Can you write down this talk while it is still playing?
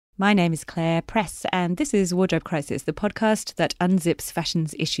My name is Claire Press, and this is Wardrobe Crisis, the podcast that unzips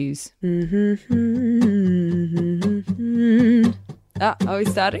fashion's issues. Are we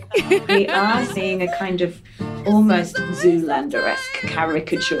starting? We are seeing a kind of almost Zoolander-esque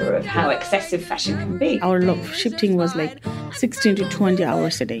caricature of how excessive fashion can be. Our look shifting was like 16 to 20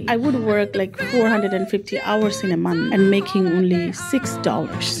 hours a day. I would work like 450 hours in a month and making only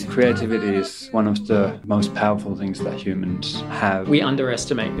 $6. Creativity is one of the most powerful things that humans have. We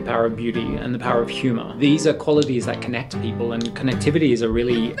underestimate the power of beauty and the power of humor. These are qualities that connect people, and connectivity is a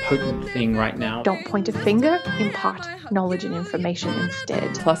really potent thing right now. Don't point a finger, impart knowledge and information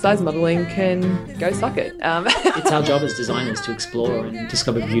instead. Plus size modelling can go suck it. It's our job as designers to explore and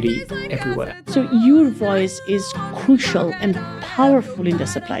discover beauty everywhere. So your voice is crucial and powerful in the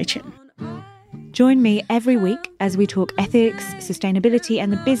supply chain. Join me every week as we talk ethics, sustainability,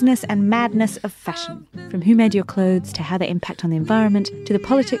 and the business and madness of fashion. From who made your clothes to how they impact on the environment to the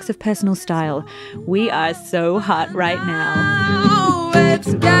politics of personal style. We are so hot right now. Oh,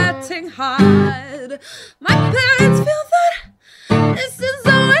 it's getting hot. My parents feel that this is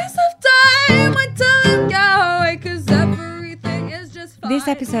a waste of time. I tell them go away 'cause everything is just fine. This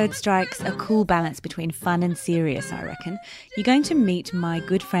episode strikes a cool balance between fun and serious, I reckon. You're going to meet my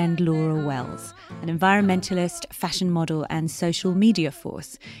good friend Laura Wells, an environmentalist, fashion model and social media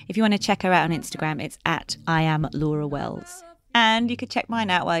force. If you want to check her out on Instagram, it's at I am Laura Wells. And you could check mine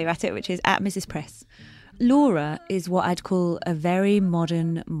out while you're at it, which is at Mrs. Press. Laura is what I'd call a very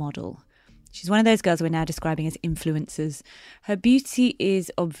modern model. She's one of those girls we're now describing as influencers. Her beauty is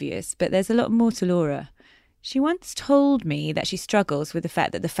obvious, but there's a lot more to Laura. She once told me that she struggles with the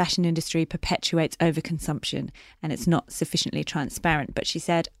fact that the fashion industry perpetuates overconsumption and it's not sufficiently transparent. But she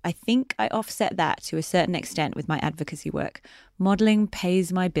said, I think I offset that to a certain extent with my advocacy work. Modelling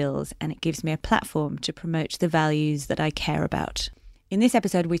pays my bills and it gives me a platform to promote the values that I care about. In this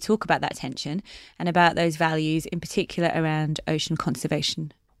episode, we talk about that tension and about those values, in particular around ocean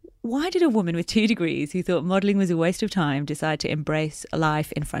conservation. Why did a woman with 2 degrees who thought modelling was a waste of time decide to embrace a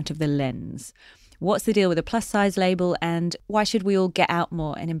life in front of the lens? What's the deal with a plus-size label, and why should we all get out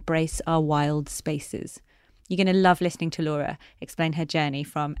more and embrace our wild spaces? You're going to love listening to Laura explain her journey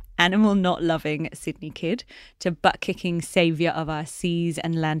from animal-not-loving Sydney kid to butt-kicking saviour of our seas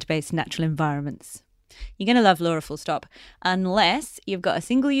and land-based natural environments. You're going to love Laura full stop, unless you've got a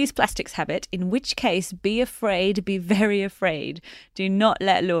single-use plastics habit, in which case be afraid, be very afraid. Do not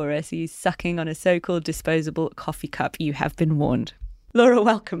let Laura see you sucking on a so-called disposable coffee cup. You have been warned. Laura,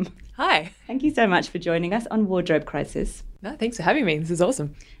 welcome. Hi. Thank you so much for joining us on Wardrobe Crisis. No, thanks for having me. This is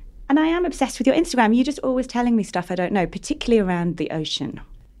awesome. And I am obsessed with your Instagram. You're just always telling me stuff I don't know, particularly around the ocean.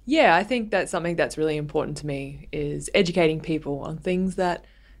 Yeah, I think that's something that's really important to me, is educating people on things that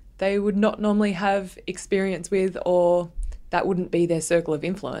they would not normally have experience with, or that wouldn't be their circle of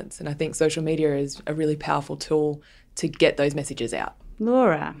influence. And I think social media is a really powerful tool to get those messages out.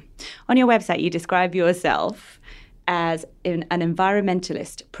 Laura, on your website you describe yourself as an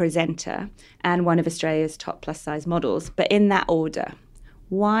environmentalist, presenter and one of Australia's top plus-size models, but in that order.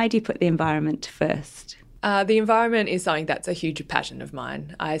 Why do you put the environment first? The environment is something that's a huge passion of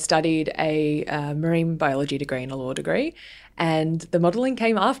mine. I studied a marine biology degree and a law degree, and the modelling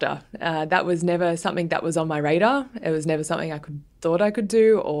came after. That was never something that was on my radar. It was never something thought I could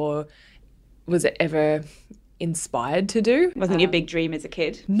do, or was it ever inspired to do. Wasn't your big dream as a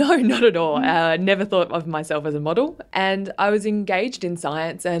kid? No, not at all. Never thought of myself as a model, and I was engaged in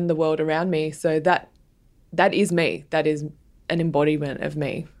science and the world around me, so that is me. That is an embodiment of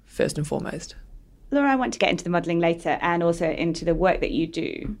me, first and foremost. Laura, I want to get into the modelling later and also into the work that you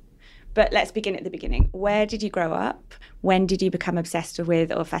do. But let's begin at the beginning. Where did you grow up? When did you become obsessed with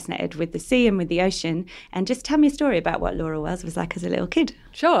or fascinated with the sea and with the ocean? And just tell me a story about what Laura Wells was like as a little kid.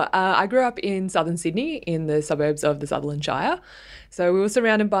 Sure. I grew up in southern Sydney in the suburbs of the Sutherland Shire. So we were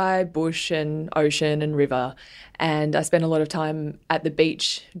surrounded by bush and ocean and river. And I spent a lot of time at the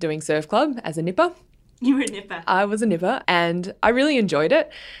beach doing surf club as a nipper. You were a nipper. I was a nipper and I really enjoyed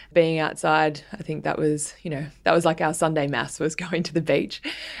it. Being outside, I think that was like our Sunday mass, was going to the beach.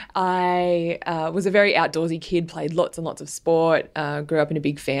 I was a very outdoorsy kid, played lots and lots of sport, grew up in a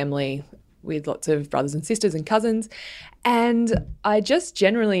big family with lots of brothers and sisters and cousins. And I just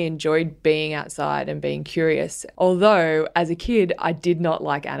generally enjoyed being outside and being curious. Although, as a kid, I did not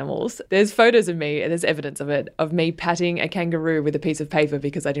like animals. There's photos of me, and there's evidence of it, of me patting a kangaroo with a piece of paper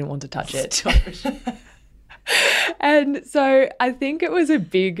because I didn't want to touch it. And so I think it was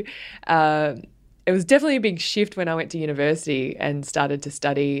definitely a big shift when I went to university and started to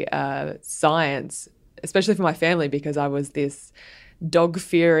study science, especially for my family, because I was this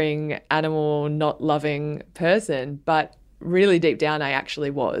dog-fearing, animal-not-loving person. But really deep down I actually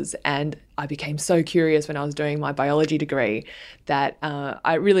was. And I became so curious when I was doing my biology degree that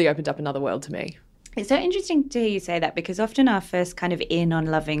it really opened up another world to me. It's so interesting to hear you say that, because often our first kind of in on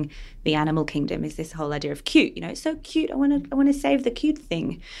loving the animal kingdom is this whole idea of cute. You know, it's so cute. I want to save the cute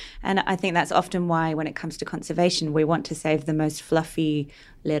thing. And I think that's often why when it comes to conservation, we want to save the most fluffy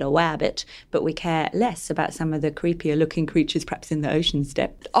little wabbit, but we care less about some of the creepier looking creatures perhaps in the ocean's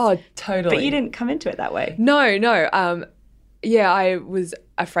depths. Oh, totally. But you didn't come into it that way. No. Yeah, I was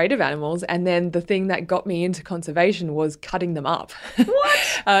afraid of animals, and then the thing that got me into conservation was cutting them up.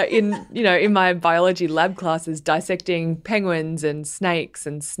 What? In my biology lab classes, dissecting penguins and snakes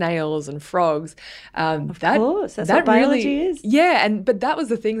and snails and frogs. Of course, that's what biology is. Yeah, but that was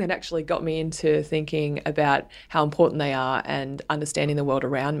the thing that actually got me into thinking about how important they are and understanding the world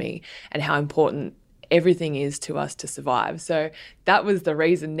around me and how important everything is to us to survive. So that was the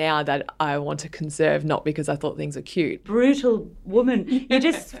reason now that I want to conserve, not because I thought things were cute. Brutal woman. You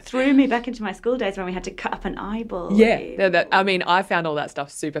just threw me back into my school days when we had to cut up an eyeball. Yeah. I found all that stuff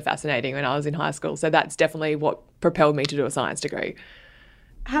super fascinating when I was in high school. So that's definitely what propelled me to do a science degree.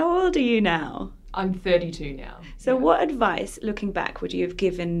 How old are you now? I'm 32 now. So what advice, looking back, would you have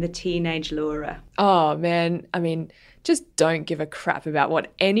given the teenage Laura? Oh, man. I mean, just don't give a crap about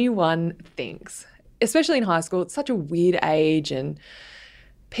what anyone thinks. Especially in high school, it's such a weird age and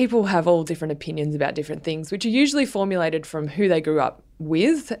people have all different opinions about different things, which are usually formulated from who they grew up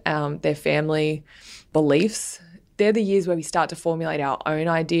with, their family beliefs. They're the years where we start to formulate our own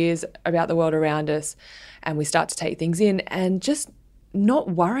ideas about the world around us and we start to take things in, and just not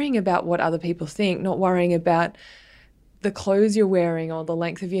worrying about what other people think, not worrying about the clothes you're wearing or the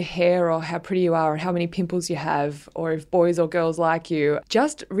length of your hair or how pretty you are or how many pimples you have or if boys or girls like you.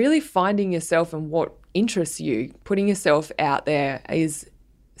 Just really finding yourself and what interests you, putting yourself out there is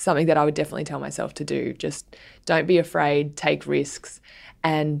something that I would definitely tell myself to do. Just don't be afraid, take risks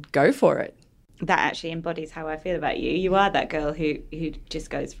and go for it. That actually embodies how I feel about you. You are that girl who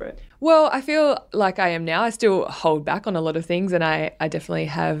just goes for it. Well, I feel like I am now. I still hold back on a lot of things, and I definitely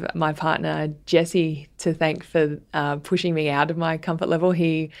have my partner, Jesse, to thank for pushing me out of my comfort level.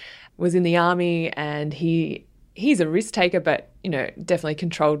 He was in the army and he's a risk taker, but, definitely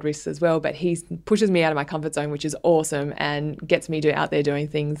controlled risks as well. But he pushes me out of my comfort zone, which is awesome, and gets me out there doing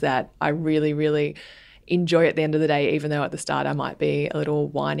things that I really, really enjoy at the end of the day, even though at the start I might be a little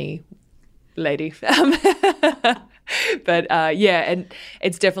whiny lady. But and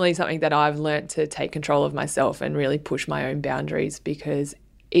it's definitely something that I've learnt to take control of myself and really push my own boundaries, because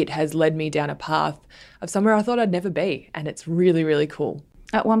it has led me down a path of somewhere I thought I'd never be, and it's really, really cool.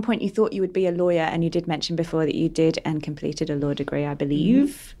 At one point you thought you would be a lawyer, and you did mention before that you did and completed a law degree, I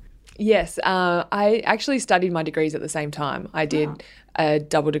believe. Yes, I actually studied my degrees at the same time. I did a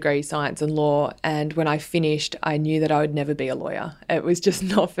double degree, science and law, and when I finished, I knew that I would never be a lawyer. It was just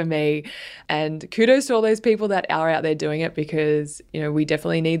not for me. And kudos to all those people that are out there doing it, because, we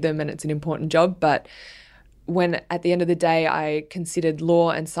definitely need them and it's an important job. But when at the end of the day I considered law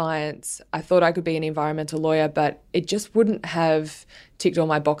and science, I thought I could be an environmental lawyer, but it just wouldn't have ticked all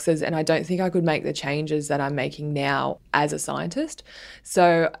my boxes, and I don't think I could make the changes that I'm making now as a scientist.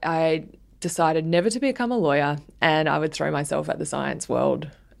 So I decided never to become a lawyer, and I would throw myself at the science world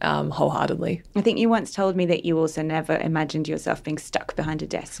wholeheartedly. I think you once told me that you also never imagined yourself being stuck behind a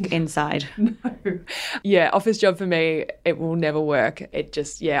desk inside. No. Yeah, office job for me, it will never work. It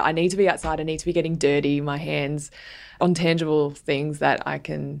just, I need to be outside. I need to be getting dirty, my hands on tangible things that I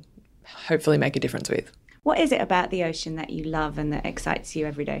can hopefully make a difference with. What is it about the ocean that you love and that excites you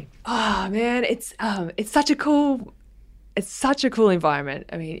every day? Oh man, it's such a cool environment.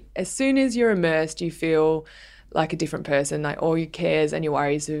 I mean, as soon as you're immersed, you feel like a different person. Like all your cares and your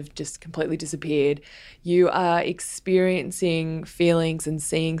worries have just completely disappeared. You are experiencing feelings and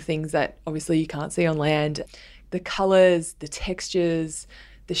seeing things that obviously you can't see on land. The colours, the textures,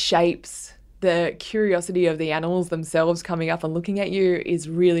 the shapes, the curiosity of the animals themselves coming up and looking at you is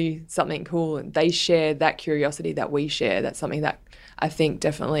really something cool. And they share that curiosity that we share. That's something that I think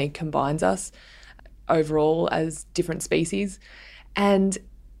definitely combines us overall as different species. And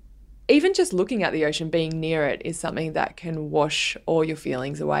even just looking at the ocean, being near it, is something that can wash all your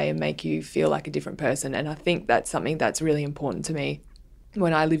feelings away and make you feel like a different person. And I think that's something that's really important to me.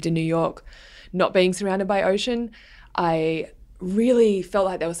 When I lived in New York, not being surrounded by ocean, I really felt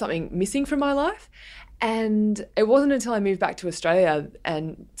like there was something missing from my life. And it wasn't until I moved back to Australia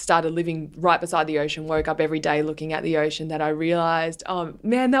and started living right beside the ocean, woke up every day looking at the ocean, that I realised, oh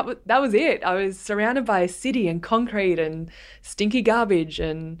man, that was it. I was surrounded by a city and concrete and stinky garbage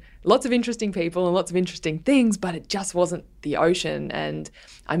and lots of interesting people and lots of interesting things, but it just wasn't the ocean. And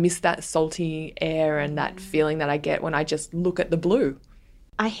I missed that salty air and that feeling that I get when I just look at the blue.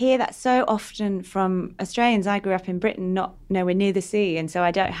 I hear that so often from Australians. I grew up in Britain, not nowhere near the sea, and so I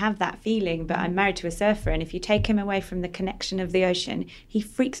don't have that feeling, but I'm married to a surfer, and if you take him away from the connection of the ocean, he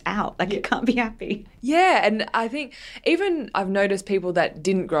freaks out, like he can't be happy. Yeah, and I think even I've noticed people that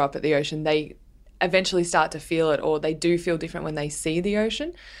didn't grow up at the ocean, they eventually start to feel it, or they do feel different when they see the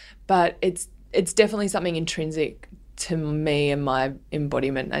ocean, but it's definitely something intrinsic to me and my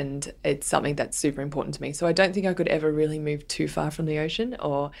embodiment, and it's something that's super important to me. So I don't think I could ever really move too far from the ocean,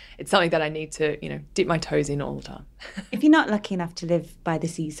 or it's something that I need to, dip my toes in all the time. If you're not lucky enough to live by the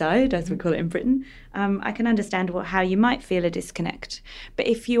seaside, as we call it in Britain, I can understand how you might feel a disconnect. But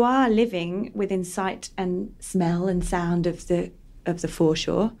if you are living within sight and smell and sound of the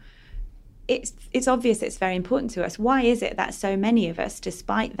foreshore, it's obvious it's very important to us. Why is it that so many of us,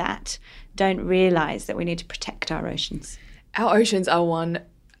 despite that, don't realise that we need to protect our oceans? Our oceans are one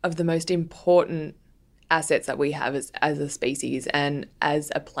of the most important assets that we have as a species and as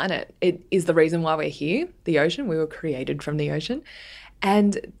a planet. It is the reason why we're here, the ocean. We were created from the ocean.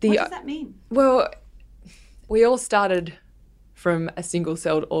 And what does that mean? Well, we all started from a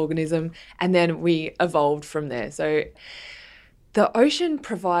single-celled organism and then we evolved from there. So the ocean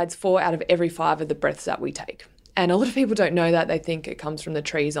provides 4 out of every 5 of the breaths that we take. And a lot of people don't know that. They think it comes from the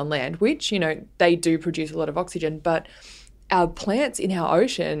trees on land, which, they do produce a lot of oxygen. But our plants in our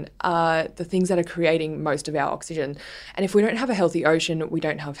ocean are the things that are creating most of our oxygen. And if we don't have a healthy ocean, we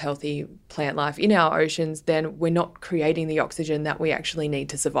don't have healthy plant life in our oceans, then we're not creating the oxygen that we actually need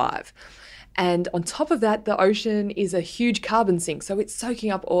to survive. And on top of that, the ocean is a huge carbon sink. So it's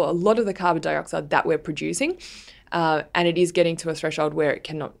soaking up a lot of the carbon dioxide that we're producing. And it is getting to a threshold where it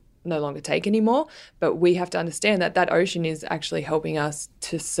cannot no longer take anymore. But we have to understand that ocean is actually helping us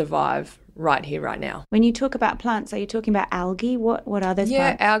to survive right here, right now. When you talk about plants, are you talking about algae? What are those plants?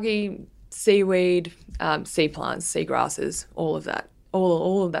 Yeah, algae, seaweed, sea plants, sea grasses, all of that.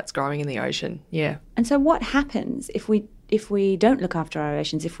 All of that's growing in the ocean, yeah. And so what happens if we don't look after our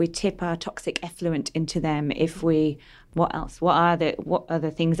oceans, if we tip our toxic effluent into them, what else? What are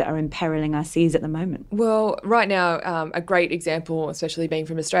the things that are imperiling our seas at the moment? Well, right now, a great example, especially being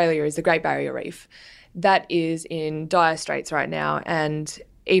from Australia, is the Great Barrier Reef. That is in dire straits right now. And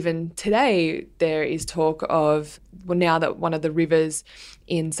even today, there is talk of, now that one of the rivers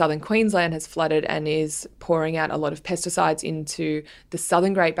in southern Queensland has flooded and is pouring out a lot of pesticides into the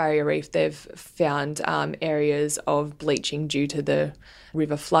southern Great Barrier Reef, they've found areas of bleaching due to the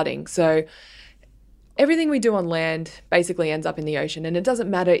river flooding. So everything we do on land basically ends up in the ocean. And it doesn't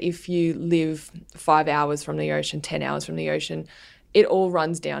matter if you live 5 hours from the ocean, 10 hours from the ocean, it all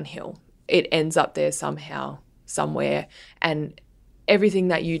runs downhill. It ends up there somehow, somewhere. And everything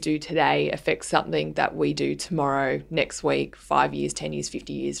that you do today affects something that we do tomorrow, next week, 5 years, 10 years,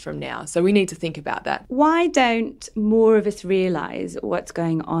 50 years from now. So we need to think about that. Why don't more of us realise what's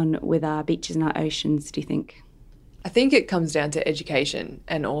going on with our beaches and our oceans, do you think? I think it comes down to education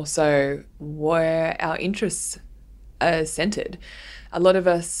and also where our interests are centred. A lot of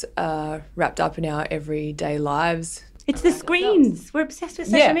us are wrapped up in our everyday lives. It's the screens. We're obsessed with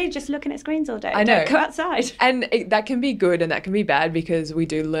social media, just looking at screens all day. I know. Don't go outside. And that can be good and that can be bad because we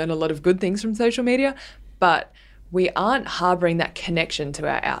do learn a lot of good things from social media, but we aren't harbouring that connection to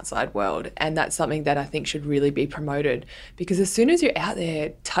our outside world. And that's something that I think should really be promoted, because as soon as you're out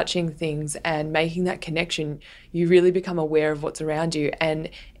there touching things and making that connection, you really become aware of what's around you and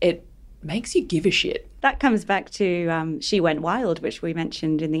it makes you give a shit. That comes back to She Went Wild, which we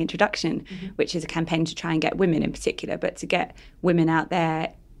mentioned in the introduction, which is a campaign to try and get women in particular, but to get women out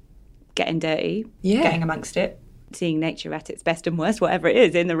there getting dirty, getting amongst it, seeing nature at its best and worst, whatever it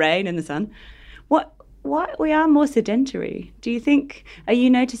is, in the rain, in the sun. What we are more sedentary. Do you think, are you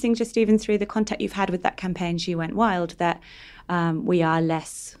noticing just even through the contact you've had with that campaign, She Went Wild, that we're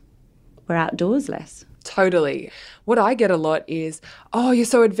outdoors less? Totally. What I get a lot is, oh, you're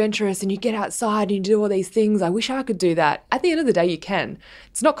so adventurous and you get outside and you do all these things. I wish I could do that. At the end of the day, you can.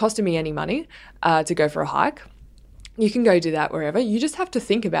 It's not costing me any money to go for a hike. You can go do that wherever. You just have to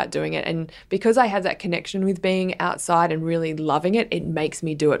think about doing it. And because I have that connection with being outside and really loving it, it makes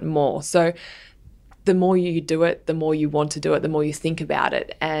me do it more. So the more you do it, the more you want to do it, the more you think about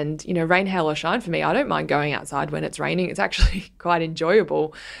it. And, rain, hail or shine for me, I don't mind going outside when it's raining. It's actually quite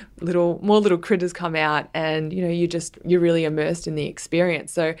enjoyable. More little critters come out and, you're really immersed in the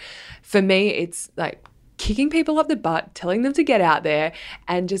experience. So for me, it's like kicking people up the butt, telling them to get out there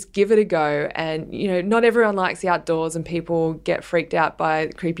and just give it a go. And, you know, not everyone likes the outdoors and people get freaked out by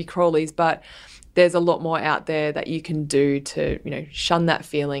creepy crawlies, but there's a lot more out there that you can do to, you know, shun that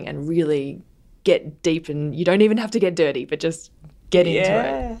feeling and really get deep. And you don't even have to get dirty, but just get into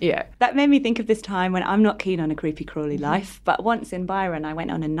it. Yeah. That made me think of this time when I'm not keen on a creepy crawly life, but once in Byron I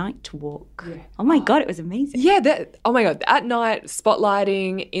went on a night walk. Yeah. Oh my God, it was amazing. Yeah, oh my God, at night,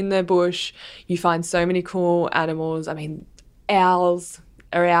 spotlighting in the bush, you find so many cool animals. I mean, owls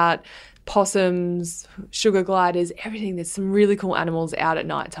are out, possums, sugar gliders, everything. There's some really cool animals out at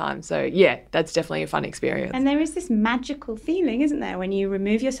night time. So yeah, that's definitely a fun experience. And there is this magical feeling, isn't there, when you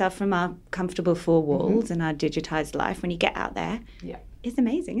remove yourself from our comfortable four walls and our digitized life, when you get out there. Yeah. It's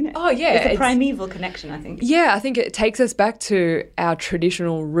amazing, isn't it? Oh, yeah. It's a primeval connection, I think. Yeah, I think it takes us back to our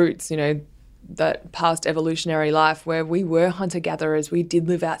traditional roots, you know, that past evolutionary life where we were hunter-gatherers, we did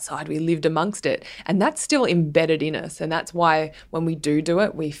live outside, we lived amongst it. And that's still embedded in us. And that's why when we do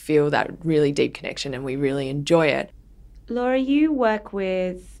it, we feel that really deep connection and we really enjoy it. Laura, you work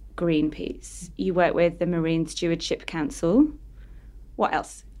with Greenpeace. You work with the Marine Stewardship Council. What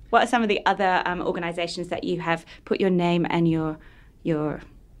else? What are some of the other organisations that you have put your name and your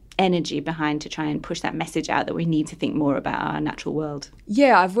energy behind to try and push that message out that we need to think more about our natural world?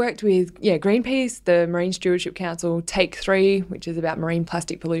 Yeah, I've worked with Greenpeace, the Marine Stewardship Council, Take 3, which is about marine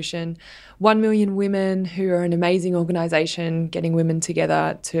plastic pollution, 1 Million Women, who are an amazing organisation getting women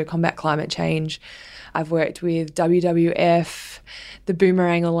together to combat climate change. I've worked with WWF, the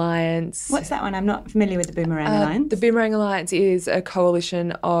Boomerang Alliance. What's that one? I'm not familiar with the Boomerang Alliance. The Boomerang Alliance is a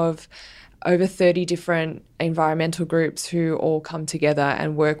coalition of over 30 different environmental groups who all come together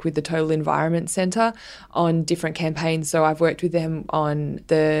and work with the Total Environment Centre on different campaigns. So I've worked with them on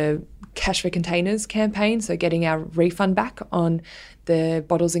the Cash for Containers campaign, so getting our refund back on the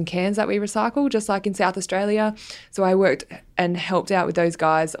bottles and cans that we recycle, just like in South Australia. So I worked and helped out with those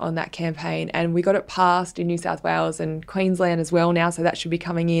guys on that campaign, and we got it passed in New South Wales and Queensland as well now, so that should be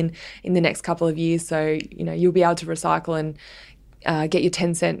coming in the next couple of years. So, you know, you'll be able to recycle and get your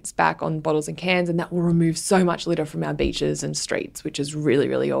 10 cents back on bottles and cans, and that will remove so much litter from our beaches and streets, which is really,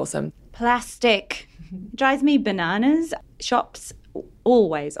 really awesome. Plastic drives me bananas. Shops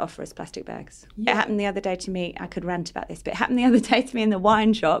always offer us plastic bags. Yeah. It happened the other day to me, I could rant about this, but it happened the other day to me in the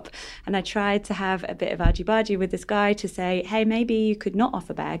wine shop, and I tried to have a bit of argy-bargy with this guy to say, hey, maybe you could not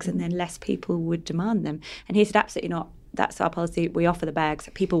offer bags and then less people would demand them. And he said, absolutely not. That's our policy. We offer the bags.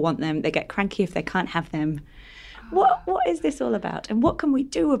 People want them. They get cranky if they can't have them. What is this all about, and what can we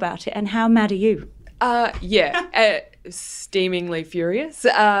do about it, and how mad are you? Steamingly furious,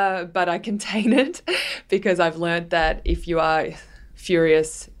 but I contain it because I've learned that if you are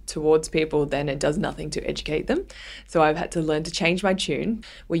furious towards people, then it does nothing to educate them. So I've had to learn to change my tune.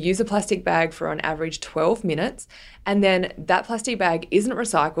 We use a plastic bag for on average 12 minutes, and then that plastic bag isn't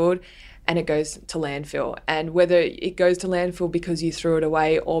recycled and it goes to landfill. And whether it goes to landfill because you threw it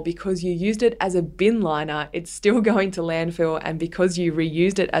away or because you used it as a bin liner, it's still going to landfill. And because you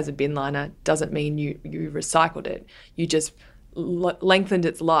reused it as a bin liner doesn't mean you recycled it. You just lengthened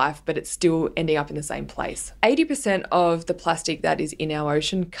its life, but it's still ending up in the same place. 80% of the plastic that is in our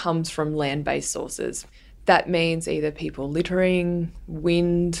ocean comes from land-based sources. That means either people littering,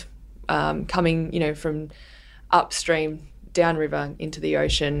 wind coming, you know, from upstream, downriver into the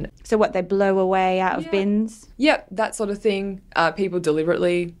ocean. So what, they blow away out of bins? Yep, that sort of thing. People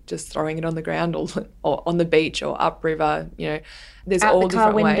deliberately just throwing it on the ground or on the beach or upriver, you know. There's out all the car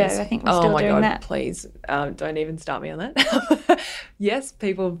different window, ways. I think we're still doing that. Please, don't even start me on that. Yes,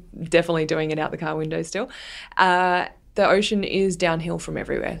 people definitely doing it out the car window still. The ocean is downhill from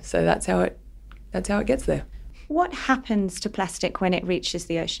everywhere, so that's how it gets there. What happens to plastic when it reaches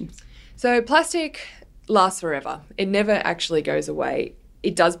the oceans? So plastic lasts forever. It never actually goes away.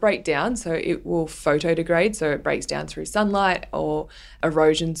 It does break down, so it will photodegrade, so it breaks down through sunlight or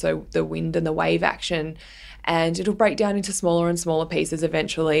erosion, so the wind and the wave action, and it'll break down into smaller and smaller pieces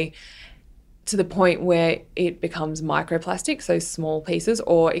eventually to the point where it becomes microplastic, so small pieces,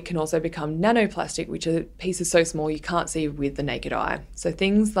 or it can also become nanoplastic, which are pieces so small you can't see with the naked eye. So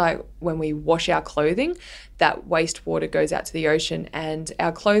things like when we wash our clothing, that wastewater goes out to the ocean, and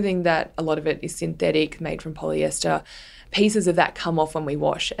our clothing, that a lot of it is synthetic, made from polyester, pieces of that come off when we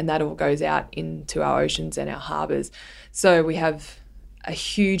wash, and that all goes out into our oceans and our harbours. So we have a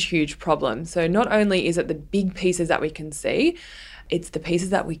huge, huge problem. So not only is it the big pieces that we can see, it's the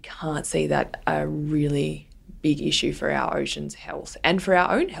pieces that we can't see that are really big issue for our ocean's health and for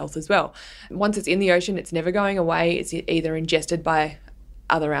our own health as well. Once it's in the ocean, it's never going away. It's either ingested by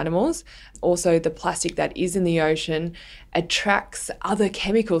other animals. Also, the plastic that is in the ocean attracts other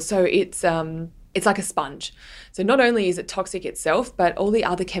chemicals. So it's it's like a sponge. So not only is it toxic itself, but all the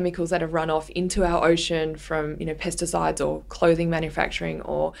other chemicals that have run off into our ocean from, pesticides or clothing manufacturing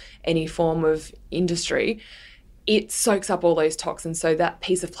or any form of industry, it soaks up all those toxins. So that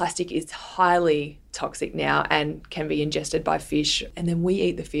piece of plastic is highly toxic now and can be ingested by fish. And then we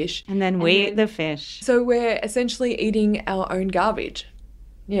eat the fish. And then we eat the fish. So we're essentially eating our own garbage.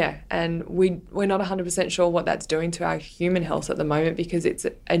 Yeah, and we're not 100% sure what that's doing to our human health at the moment because it's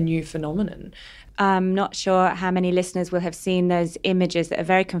a new phenomenon. I'm not sure how many listeners will have seen those images that are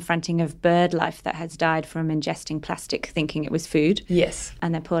very confronting of bird life that has died from ingesting plastic thinking it was food. Yes.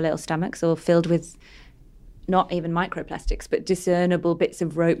 And their poor little stomachs all filled with not even microplastics, but discernible bits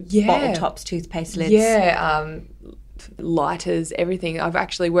of rope, bottle tops, toothpaste lids. Yeah, lighters, everything. I've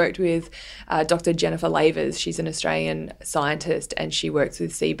actually worked with Dr. Jennifer Lavers. She's an Australian scientist and she works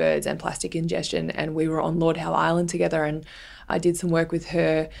with seabirds and plastic ingestion, and we were on Lord Howe Island together and I did some work with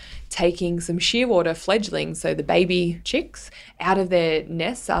her taking some shearwater fledglings, so the baby chicks, out of their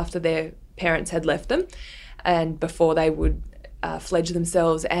nests after their parents had left them and before they would fledge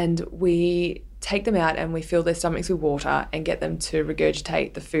themselves, and we take them out and we fill their stomachs with water and get them to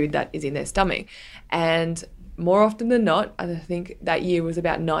regurgitate the food that is in their stomach. And more often than not, I think that year was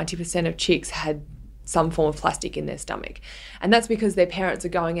about 90% of chicks had some form of plastic in their stomach. And that's because their parents are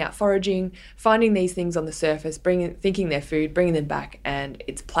going out foraging, finding these things on the surface, thinking they're food, bringing them back, and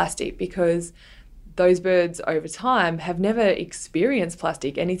it's plastic because those birds over time have never experienced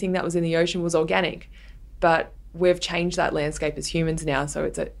plastic. Anything that was in the ocean was organic. But we've changed that landscape as humans now,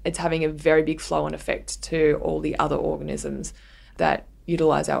 so it's having a very big flow-on effect to all the other organisms that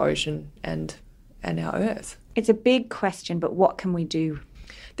utilise our ocean and our earth. It's a big question, but what can we do?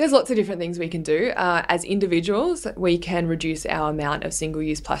 There's lots of different things we can do. As individuals, we can reduce our amount of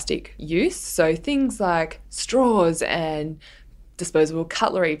single-use plastic use. So things like straws and disposable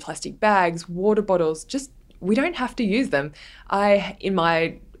cutlery, plastic bags, water bottles, we don't have to use them. I, in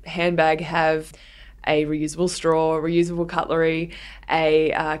my handbag, have a reusable straw, reusable cutlery,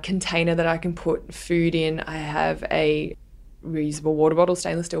 a container that I can put food in. I have a reusable water bottle,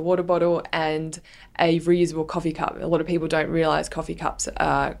 stainless steel water bottle, and a reusable coffee cup. A lot of people don't realise coffee cups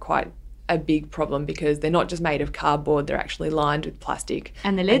are quite a big problem because they're not just made of cardboard, they're actually lined with plastic.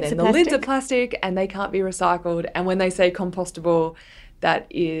 And the lids are plastic and they can't be recycled. And when they say compostable, that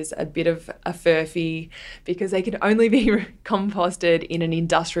is a bit of a furphy because they can only be composted in an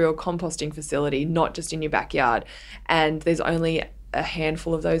industrial composting facility, not just in your backyard. And there's only a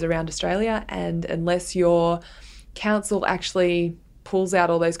handful of those around Australia. And unless your council actually pulls out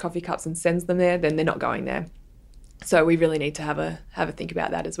all those coffee cups and sends them there, then they're not going there. So we really need to have a think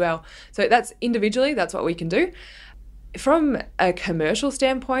about that as well. So that's individually, that's what we can do. From a commercial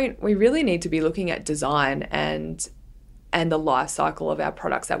standpoint, we really need to be looking at design and the life cycle of our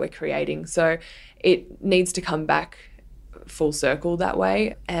products that we're creating. So it needs to come back full circle that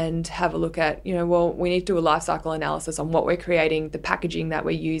way and have a look at, we need to do a life cycle analysis on what we're creating, the packaging that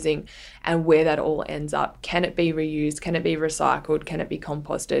we're using, and where that all ends up. Can it be reused? Can it be recycled? Can it be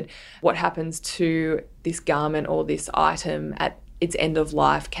composted? What happens to this garment or this item at its end of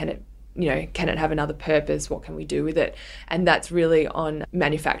life? Can it have another purpose? What can we do with it? And that's really on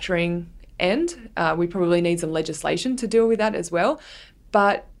manufacturing end. We probably need some legislation to deal with that as well.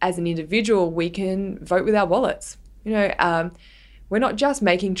 But as an individual, we can vote with our wallets. We're not just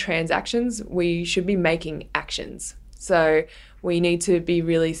making transactions, we should be making actions. So we need to be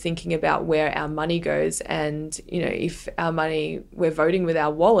really thinking about where our money goes. And, if our money, we're voting with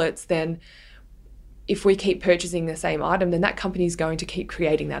our wallets, then if we keep purchasing the same item, then that company is going to keep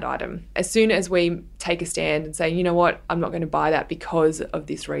creating that item. As soon as we take a stand and say, you know what, I'm not going to buy that because of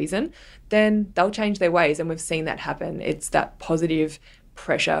this reason, then they'll change their ways. And we've seen that happen. It's that positive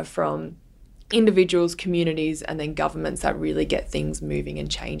pressure from individuals, communities, and then governments that really get things moving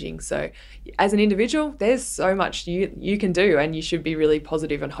and changing. So as an individual, there's so much you can do, and you should be really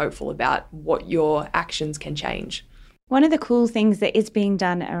positive and hopeful about what your actions can change. One of the cool things that is being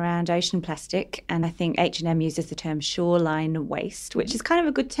done around ocean plastic, and I think H&M uses the term shoreline waste, which is kind of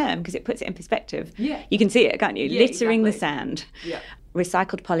a good term because it puts it in perspective. Yeah. You can see it, can't you? Yeah, littering exactly. the sand. Yeah.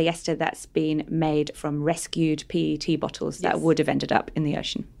 Recycled polyester that's been made from rescued PET bottles that would have ended up in the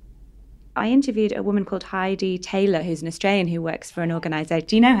ocean. I interviewed a woman called Heidi Taylor, who's an Australian who works for an organisation.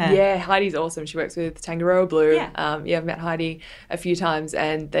 Do you know her? Yeah, Heidi's awesome. She works with Tangaroa Blue. Yeah. I've met Heidi a few times,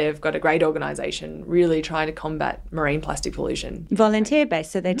 and they've got a great organisation really trying to combat marine plastic pollution.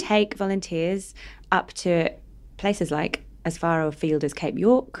 Volunteer-based. So they take volunteers up to places like as far afield as Cape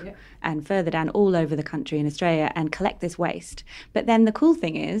York and further down all over the country in Australia and collect this waste. But then the cool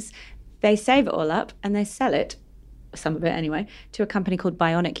thing is they save it all up and they sell it some of it anyway, to a company called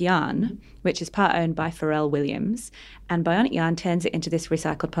Bionic Yarn, which is part owned by Pharrell Williams. And Bionic Yarn turns it into this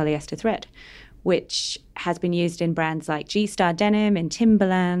recycled polyester thread, which has been used in brands like G-Star Denim, in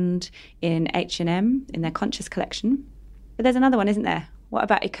Timberland, in H&M, in their Conscious collection. But there's another one, isn't there? What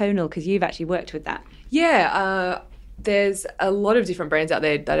about Econal? Because you've actually worked with that. Yeah, there's a lot of different brands out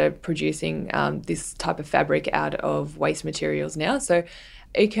there that are producing this type of fabric out of waste materials now. So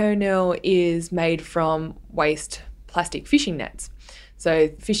Econal is made from waste plastic fishing nets. So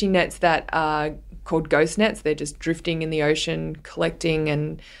fishing nets that are called ghost nets, they're just drifting in the ocean, collecting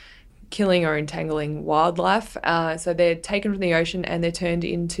and killing or entangling wildlife. So they're taken from the ocean and they're turned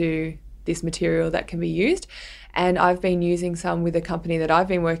into this material that can be used. And I've been using some with a company that I've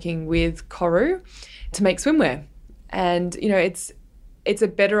been working with, Koru, to make swimwear. And, you know, it's a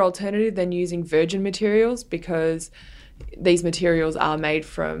better alternative than using virgin materials because these materials are made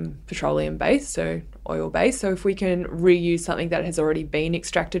from petroleum-based, so oil-based. So if we can reuse something that has already been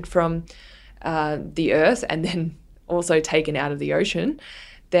extracted from the earth and then also taken out of the ocean,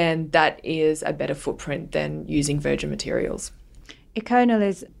 then that is a better footprint than using virgin materials. Econal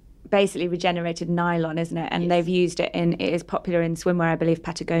is basically regenerated nylon, isn't it? And they've used it it is popular in swimwear. I believe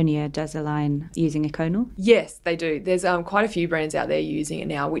Patagonia does a line using Econal. Yes, they do. There's quite a few brands out there using it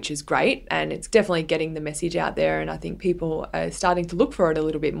now, which is great. And it's definitely getting the message out there. And I think people are starting to look for it a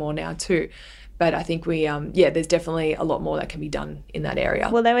little bit more now too. But I think there's definitely a lot more that can be done in that area.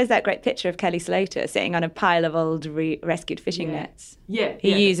 Well, there is that great picture of Kelly Slater sitting on a pile of old rescued fishing nets. Yeah.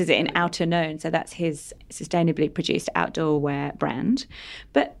 He uses it in Outer Known, so that's his sustainably produced outdoor wear brand.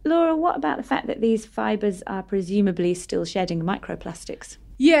 But Laura, what about the fact that these fibres are presumably still shedding microplastics?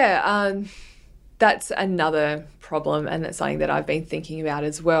 Yeah, that's another problem, and that's something that I've been thinking about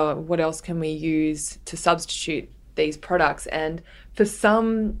as well. What else can we use to substitute these products? And for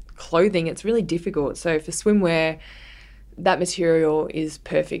some clothing, it's really difficult. So for swimwear, that material is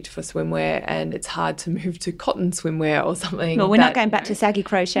perfect for swimwear, and it's hard to move to cotton swimwear or something. Well, we're not going back to saggy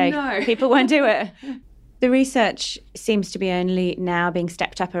crochet. No. People won't do it. The research seems to be only now being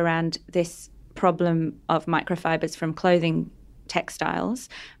stepped up around this problem of microfibers from clothing textiles.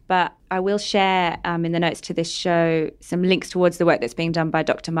 But I will share in the notes to this show some links towards the work that's being done by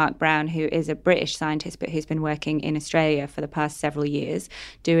Dr. Mark Brown, who is a British scientist but who's been working in Australia for the past several years,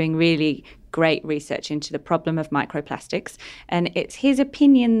 doing really great research into the problem of microplastics. And it's his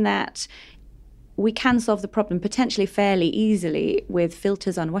opinion that we can solve the problem potentially fairly easily with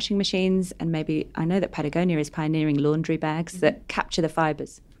filters on washing machines, and maybe I know that Patagonia is pioneering laundry bags that capture the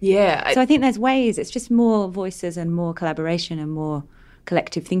fibres. Yeah. So I think there's ways. It's just more voices and more collaboration and more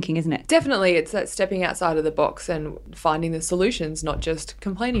collective thinking, isn't it? Definitely, it's that stepping outside of the box and finding the solutions, not just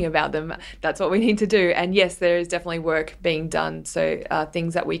complaining about them. That's what we need to do. And yes, there is definitely work being done. So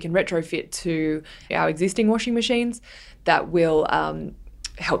things that we can retrofit to our existing washing machines that will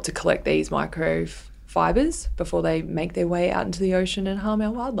help to collect these microfibers before they make their way out into the ocean and harm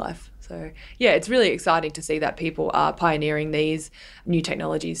our wildlife. So yeah, it's really exciting to see that people are pioneering these new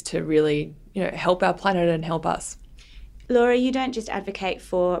technologies to really, help our planet and help us. Laura, you don't just advocate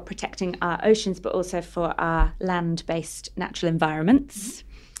for protecting our oceans, but also for our land-based natural environments.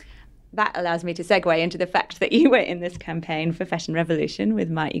 That allows me to segue into the fact that you were in this campaign for Fashion Revolution with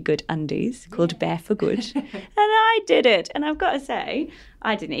Mighty Good Undies called Bare for Good. And I did it. And I've got to say,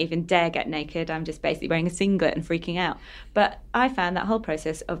 I didn't even dare get naked. I'm just basically wearing a singlet and freaking out. But I found that whole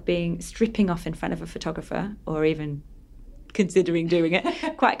process of stripping off in front of a photographer, or even considering doing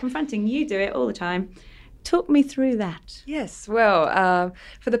it, quite confronting. You do it all the time. Talk me through that. Yes, well,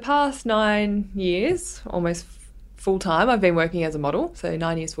 for the past 9 years, almost full-time, I've been working as a model, so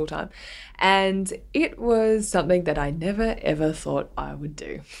 9 years full-time. And it was something that I never, ever thought I would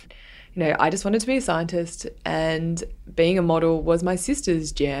do. I just wanted to be a scientist, and being a model was my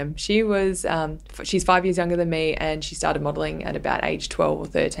sister's jam. She's 5 years younger than me, and she started modelling at about age 12 or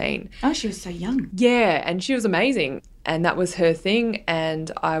 13. Oh, she was so young. Yeah, and she was amazing. And that was her thing.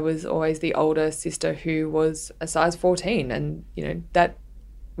 And I was always the older sister who was a size 14. And, that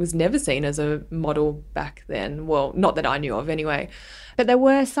was never seen as a model back then. Well, not that I knew of anyway. But there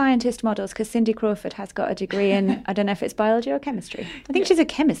were scientist models, because Cindy Crawford has got a degree in, I don't know if it's biology or chemistry. I think she's a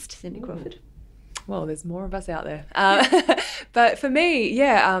chemist, Cindy Crawford. Well, there's more of us out there. But for me,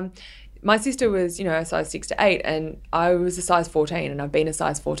 my sister was, a size 6 to 8, and I was a size 14, and I've been a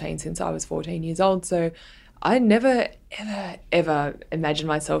size 14 since I was 14 years old. So I never, ever, ever imagined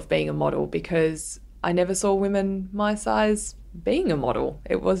myself being a model, because I never saw women my size being a model.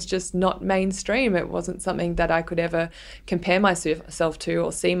 It was just not mainstream. It wasn't something that I could ever compare myself to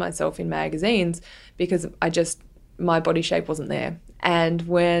or see myself in magazines, because my body shape wasn't there. And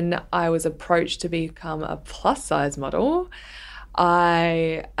when I was approached to become a plus size model,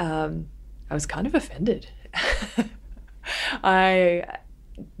 I was kind of offended.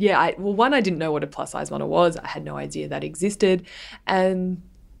 One, I didn't know what a plus size model was. I had no idea that existed. And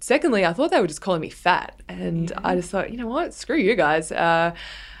secondly, I thought they were just calling me fat. And I just thought, you know what, screw you guys.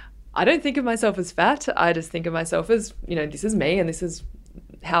 I don't think of myself as fat. I just think of myself as, this is me and this is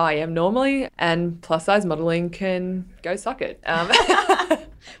how I am normally. And plus size modeling can go suck it.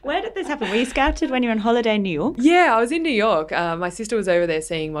 Where did this happen? Were you scouted when you were on holiday in New York? Yeah, I was in New York. My sister was over there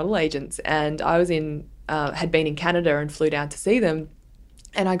seeing model agents, and I was had been in Canada and flew down to see them.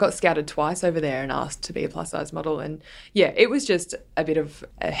 And I got scouted twice over there and asked to be a plus size model. And yeah, it was just a bit of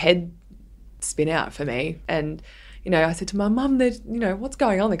a head spin out for me. And, I said to my mum, what's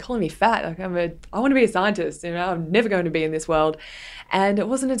going on? They're calling me fat. Like I want to be a scientist. I'm never going to be in this world. And it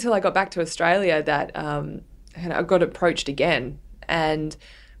wasn't until I got back to Australia that I got approached again. And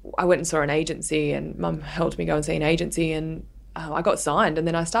I went and saw an agency, and Mum helped me go and see an agency, and I got signed, and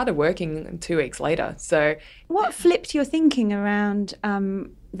then I started working 2 weeks later. So, what flipped your thinking around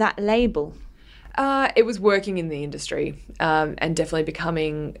that label? It was working in the industry and definitely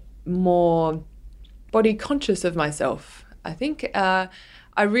becoming more body conscious of myself. I think I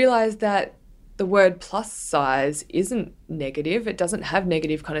realised that the word plus size isn't negative. It doesn't have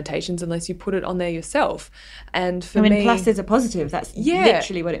negative connotations unless you put it on there yourself. And for me, plus is a positive. That's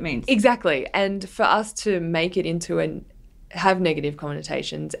literally what it means. Exactly. And for us to make it into have negative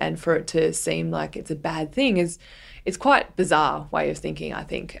connotations and for it to seem like it's a bad thing it's quite bizarre way of thinking, I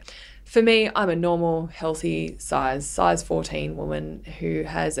think. For me, I'm a normal, healthy size 14 woman who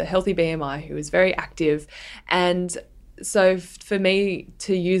has a healthy BMI, who is very active. And so for me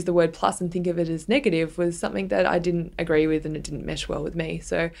to use the word plus and think of it as negative was something that I didn't agree with, and it didn't mesh well with me.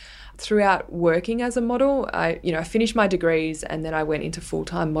 So throughout working as a model, I finished my degrees, and then I went into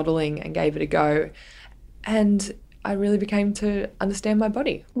full-time modelling and gave it a go. And I really became to understand my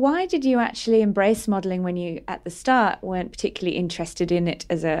body. Why did you actually embrace modelling when you, at the start, weren't particularly interested in it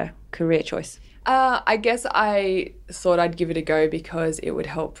as a career choice? I guess I thought I'd give it a go because it would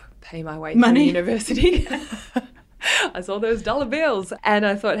help pay my way through university. I saw those dollar bills and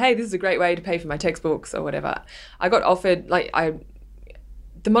I thought, hey, this is a great way to pay for my textbooks or whatever. I got offered,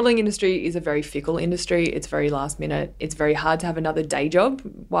 the modelling industry is a very fickle industry. It's very last minute. It's very hard to have another day job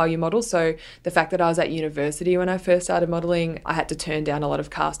while you model. So the fact that I was at university when I first started modelling, I had to turn down a lot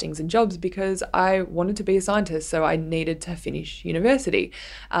of castings and jobs because I wanted to be a scientist. So I needed to finish university.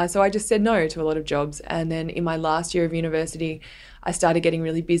 So I just said no to a lot of jobs. And then in my last year of university, I started getting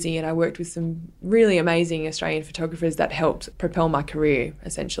really busy and I worked with some really amazing Australian photographers that helped propel my career,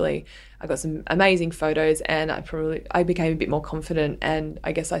 essentially. I got some amazing photos and I became a bit more confident, and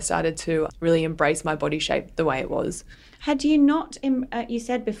I guess I started to really embrace my body shape the way it was. Had you not, you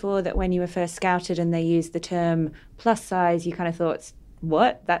said before that when you were first scouted and they used the term plus size, you kind of thought,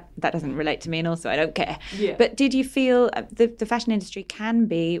 what? That doesn't relate to me, and also I don't care. Yeah. But did you feel the fashion industry can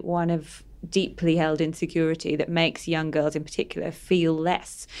be one of deeply held insecurity that makes young girls in particular feel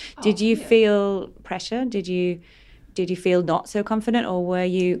less? Did you feel pressure? Did you feel not so confident, or were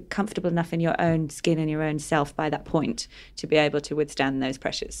you comfortable enough in your own skin and your own self by that point to be able to withstand those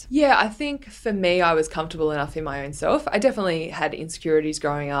pressures? Yeah, I think for me, I was comfortable enough in my own self. I definitely had insecurities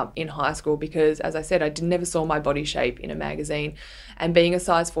growing up in high school because, as I said, I never saw my body shape in a magazine. And being a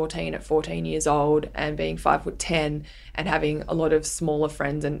size 14 at 14 years old and being 5'10" and having a lot of smaller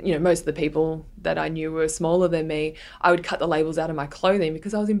friends, and most of the people that I knew were smaller than me, I would cut the labels out of my clothing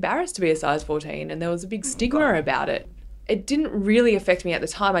because I was embarrassed to be a size 14 and there was a big stigma about it. It didn't really affect me at the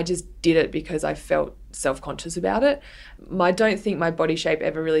time. I just did it because I felt self-conscious about it. I don't think my body shape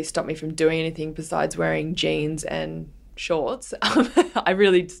ever really stopped me from doing anything besides wearing jeans and shorts. I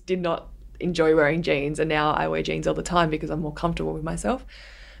really just did not enjoy wearing jeans, and now I wear jeans all the time because I'm more comfortable with myself.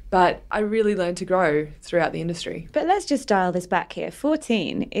 But I really learned to grow throughout the industry. But let's just dial this back here.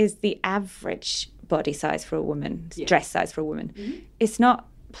 14 is the average body size for a woman, dress size for a woman. Mm-hmm. It's not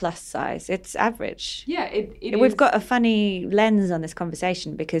plus size, it's average. Yeah, it We've is. got a funny lens on this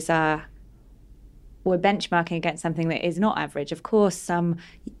conversation because we're benchmarking against something that is not average. Of course,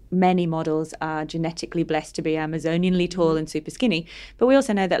 many models are genetically blessed to be Amazonianly tall and super skinny, but we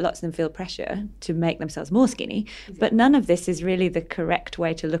also know that lots of them feel pressure to make themselves more skinny. Exactly. But none of this is really the correct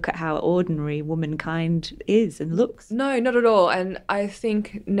way to look at how ordinary womankind is and looks. No, not at all. And I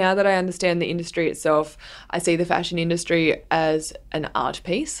think now that I understand the industry itself, I see the fashion industry as an art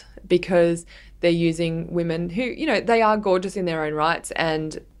piece because they're using women who, they are gorgeous in their own rights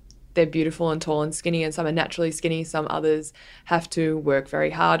and they're beautiful and tall and skinny, and some are naturally skinny, some others have to work very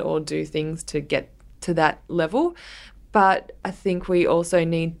hard or do things to get to that level. But I think we also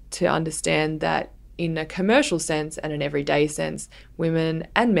need to understand that in a commercial sense and an everyday sense, women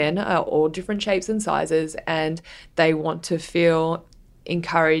and men are all different shapes and sizes, and they want to feel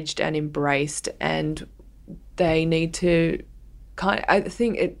encouraged and embraced, and they need to I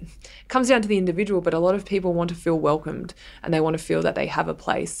think it comes down to the individual, but a lot of people want to feel welcomed and they want to feel that they have a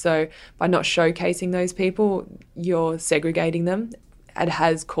place. So by not showcasing those people, you're segregating them. It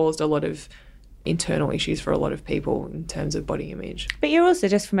has caused a lot of internal issues for a lot of people in terms of body image. But you're also,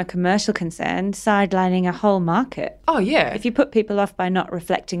 just from a commercial concern, sidelining a whole market. Oh, yeah. If you put people off by not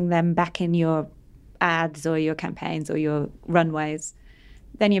reflecting them back in your ads or your campaigns or your runways,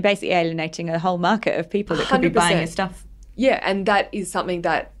 then you're basically alienating a whole market of people that could be buying your stuff. Yeah, and that is something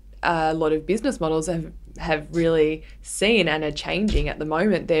that a lot of business models have really seen and are changing at the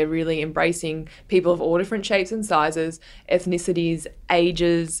moment. They're really embracing people of all different shapes and sizes, ethnicities,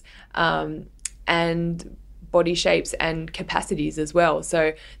 ages, and body shapes and capacities as well.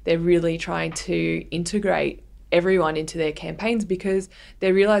 So they're really trying to integrate everyone into their campaigns because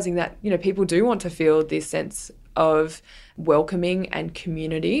they're realizing that, you know, people do want to feel this sense of welcoming and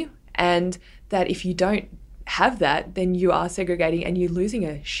community, and that if you don't have that, then you are segregating and you're losing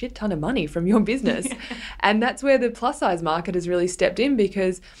a shit ton of money from your business. And that's where the plus size market has really stepped in,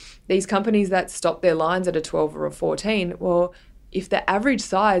 because these companies that stop their lines at a 12 or a 14, well, if the average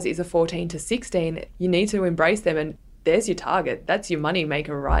size is a 14 to 16, you need to embrace them, and there's your target. That's your money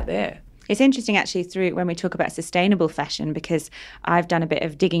maker right there. It's interesting actually through when we talk about sustainable fashion, because I've done a bit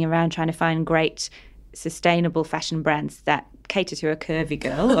of digging around trying to find great sustainable fashion brands that cater to a curvy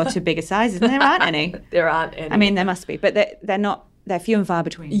girl or to bigger sizes, and there aren't any. There aren't any. I mean, there must be, but they're few and far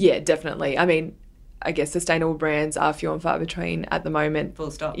between. Yeah, definitely. I mean, I guess sustainable brands are few and far between at the moment.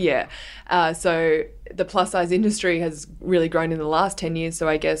 Full stop. Yeah. So the plus size industry has really grown in the last 10 years. So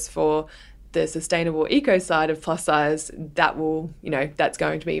I guess for the sustainable eco side of plus size, that will, you know, that's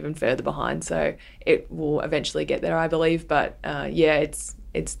going to be even further behind. So it will eventually get there, I believe. But yeah, it's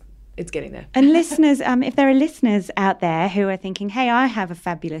getting there. And listeners, if there are listeners out there who are thinking, hey, I have a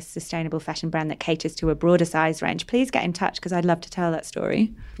fabulous sustainable fashion brand that caters to a broader size range, please get in touch, because I'd love to tell that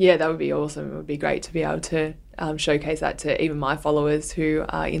story. Yeah, that would be awesome. It would be great to be able to showcase that to even my followers who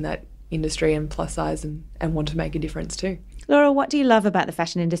are in that industry and plus size and want to make a difference too. Laura, what do you love about the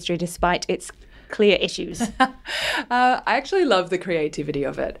fashion industry despite its clear issues? I actually love the creativity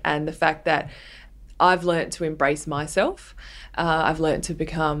of it and the fact that I've learnt to embrace myself. I've learnt to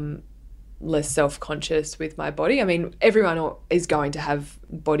become less self-conscious with my body. I mean, everyone is going to have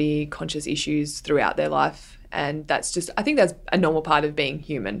body conscious issues throughout their life, and that's just, I think that's a normal part of being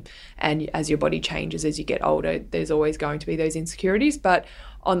human. And as your body changes, as you get older, there's always going to be those insecurities. But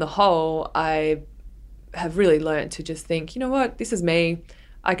on the whole, I have really learnt to just think, you know what, this is me.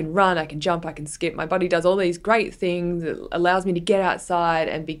 I can run, I can jump, I can skip. My body does all these great things. It allows me to get outside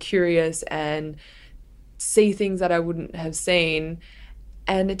and be curious and see things that I wouldn't have seen.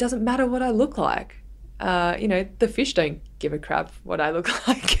 And it doesn't matter what I look like. You know, the fish don't give a crap what I look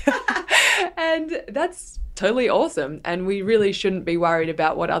like. And that's totally awesome. And we really shouldn't be worried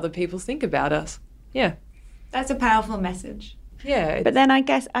about what other people think about us. Yeah. That's a powerful message. Yeah. But then I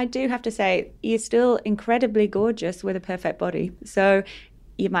guess I do have to say, you're still incredibly gorgeous with a perfect body. So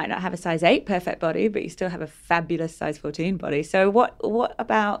you might not have a size 8 perfect body, but you still have a fabulous size 14 body. So what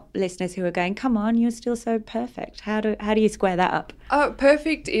about listeners who are going, come on, you're still so perfect? How do you square that up?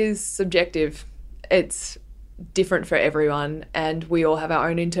 Perfect is subjective. It's different for everyone, and we all have our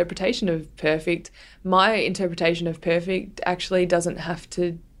own interpretation of perfect. My interpretation of perfect actually doesn't have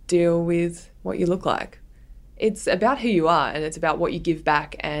to deal with what you look like. It's about who you are, and it's about what you give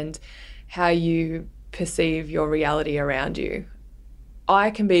back and how you perceive your reality around you. I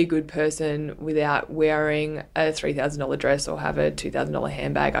can be a good person without wearing a $3,000 dress or have a $2,000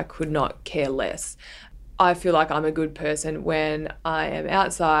 handbag. I could not care less. I feel like I'm a good person when I am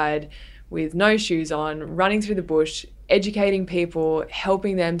outside with no shoes on, running through the bush, educating people,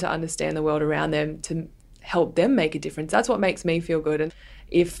 helping them to understand the world around them, to help them make a difference. That's what makes me feel good. And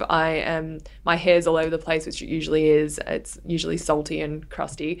if my hair's all over the place, which it usually is, it's usually salty and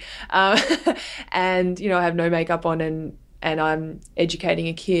crusty, and, you know, I have no makeup on and I'm educating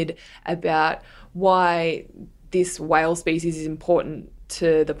a kid about why this whale species is important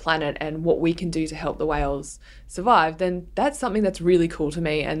to the planet and what we can do to help the whales survive, then that's something that's really cool to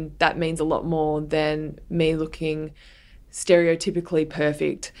me, and that means a lot more than me looking stereotypically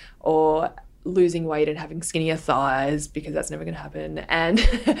perfect or losing weight and having skinnier thighs, because that's never going to happen. And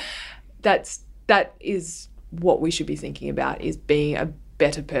that is what we should be thinking about, is being a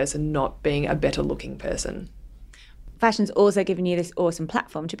better person, not being a better looking person. fashion's also given you this awesome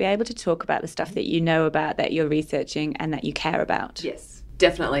platform to be able to talk about the stuff that you know about, that you're researching and that you care about. Yes,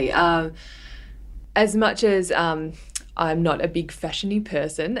 definitely. As much as I'm not a big fashion-y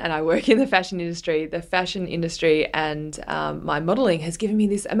person and I work in the fashion industry and my modelling has given me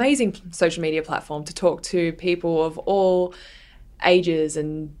this amazing social media platform to talk to people of all ages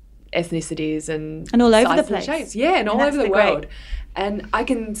and ethnicities and all over the sizes and place. shapes. Yeah, and all over the world. And I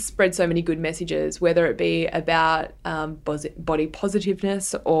can spread so many good messages, whether it be about body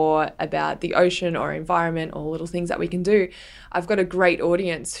positiveness or about the ocean or environment or little things that we can do. I've got a great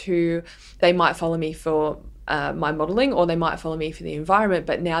audience who they might follow me for my modelling or they might follow me for the environment,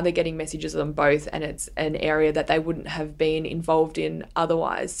 but now they're getting messages on both and it's an area that they wouldn't have been involved in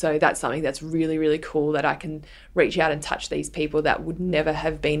otherwise. So that's something that's really, really cool, that I can reach out and touch these people that would never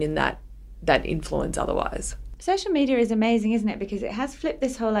have been in that influence otherwise. Social media is amazing, isn't it? Because it has flipped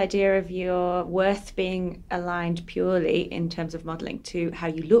this whole idea of your worth being aligned purely in terms of modelling to how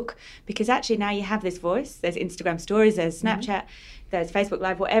you look. Because actually now you have this voice. There's Instagram stories, there's Snapchat, there's Facebook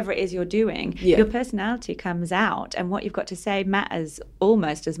Live, whatever it is you're doing. Yeah. Your personality comes out and what you've got to say matters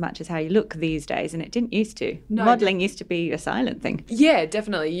almost as much as how you look these days. And it didn't used to. No, modelling used to be a silent thing. Yeah,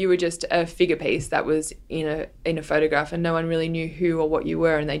 definitely. You were just a figure piece that was in a photograph and no one really knew who or what you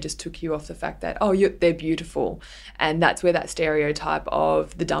were, and they just took you off the fact that, they're beautiful. And that's where that stereotype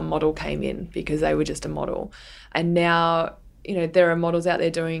of the dumb model came in, because they were just a model. And now, there are models out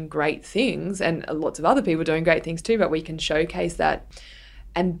there doing great things and lots of other people doing great things too, but we can showcase that.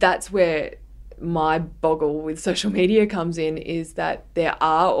 And that's where my boggle with social media comes in, is that there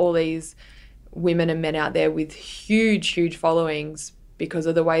are all these women and men out there with huge, huge followings because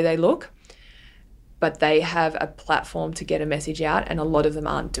of the way they look, but they have a platform to get a message out and a lot of them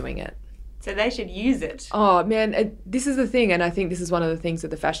aren't doing it. So they should use it. Oh, man, this is the thing, and I think this is one of the things of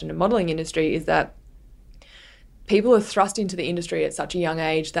the fashion and modelling industry, is that people are thrust into the industry at such a young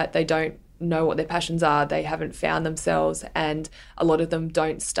age that they don't know what their passions are. They haven't found themselves, and a lot of them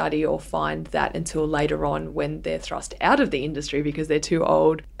don't study or find that until later on when they're thrust out of the industry because they're too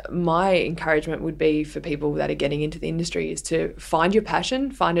old. My encouragement would be for people that are getting into the industry is to find your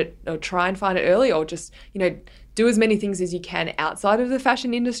passion, find it, or try and find it early, or just, do as many things as you can outside of the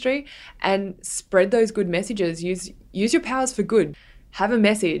fashion industry and spread those good messages. Use your powers for good. Have a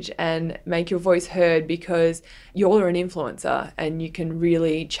message and make your voice heard, because you're an influencer and you can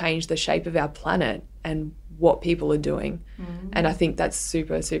really change the shape of our planet and what people are doing. Mm-hmm. And I think that's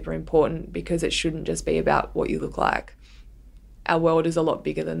super, super important, because it shouldn't just be about what you look like. Our world is a lot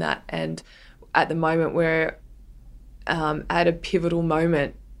bigger than that. And at the moment we're at a pivotal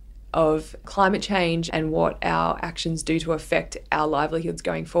moment of climate change and what our actions do to affect our livelihoods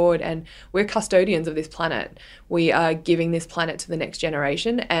going forward. And we're custodians of this planet. We are giving this planet to the next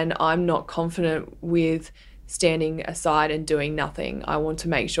generation, and I'm not confident with standing aside and doing nothing. I want to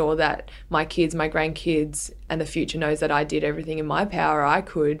make sure that my kids, my grandkids, and the future knows that I did everything in my power I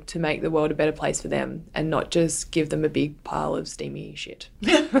could to make the world a better place for them, and not just give them a big pile of steamy shit.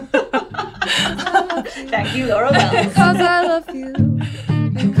 Thank you, Laura Wells. Because I love you.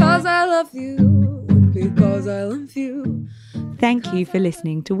 Because I love you. Because I love you. Thank you for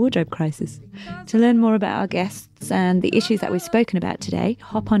listening to Wardrobe Crisis. To learn more about our guests and the issues that we've spoken about today,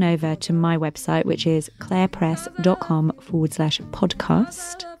 hop on over to my website, which is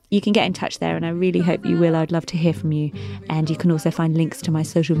clairepress.com/podcast. You can get in touch there, and I really hope you will. I'd love to hear from you. And you can also find links to my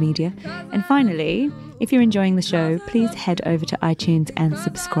social media. And finally, if you're enjoying the show, please head over to iTunes and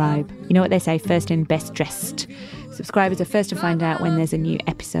subscribe. You know what they say, first in, best dressed. Subscribers are first to find out when there's a new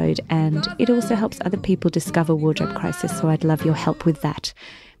episode, and it also helps other people discover Wardrobe Crisis, so I'd love your help with that,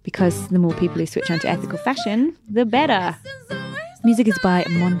 because the more people who switch on to ethical fashion, the better. Music is by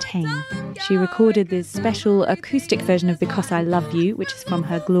Montaigne. She recorded this special acoustic version of Because I Love You, which is from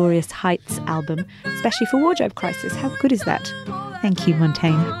her Glorious Heights album, especially for Wardrobe Crisis. How good is that? Thank you,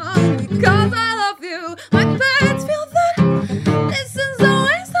 Montaigne. Because I love you, my parents feel that this is a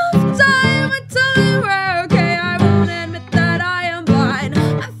waste of time. I tell them we're okay, I won't admit that I am blind.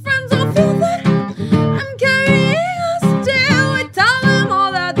 My friends all feel that I'm carrying a still. I tell them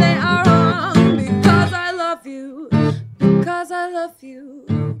all that they are wrong. Because I love you, because I love you,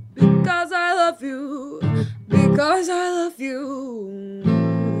 because I love you, because I love you,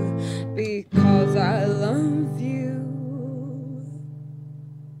 because I love you.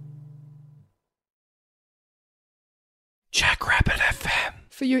 Jackrabbit FM.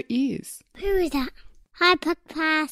 For your ears. Who is that? Hi, Puck Pass.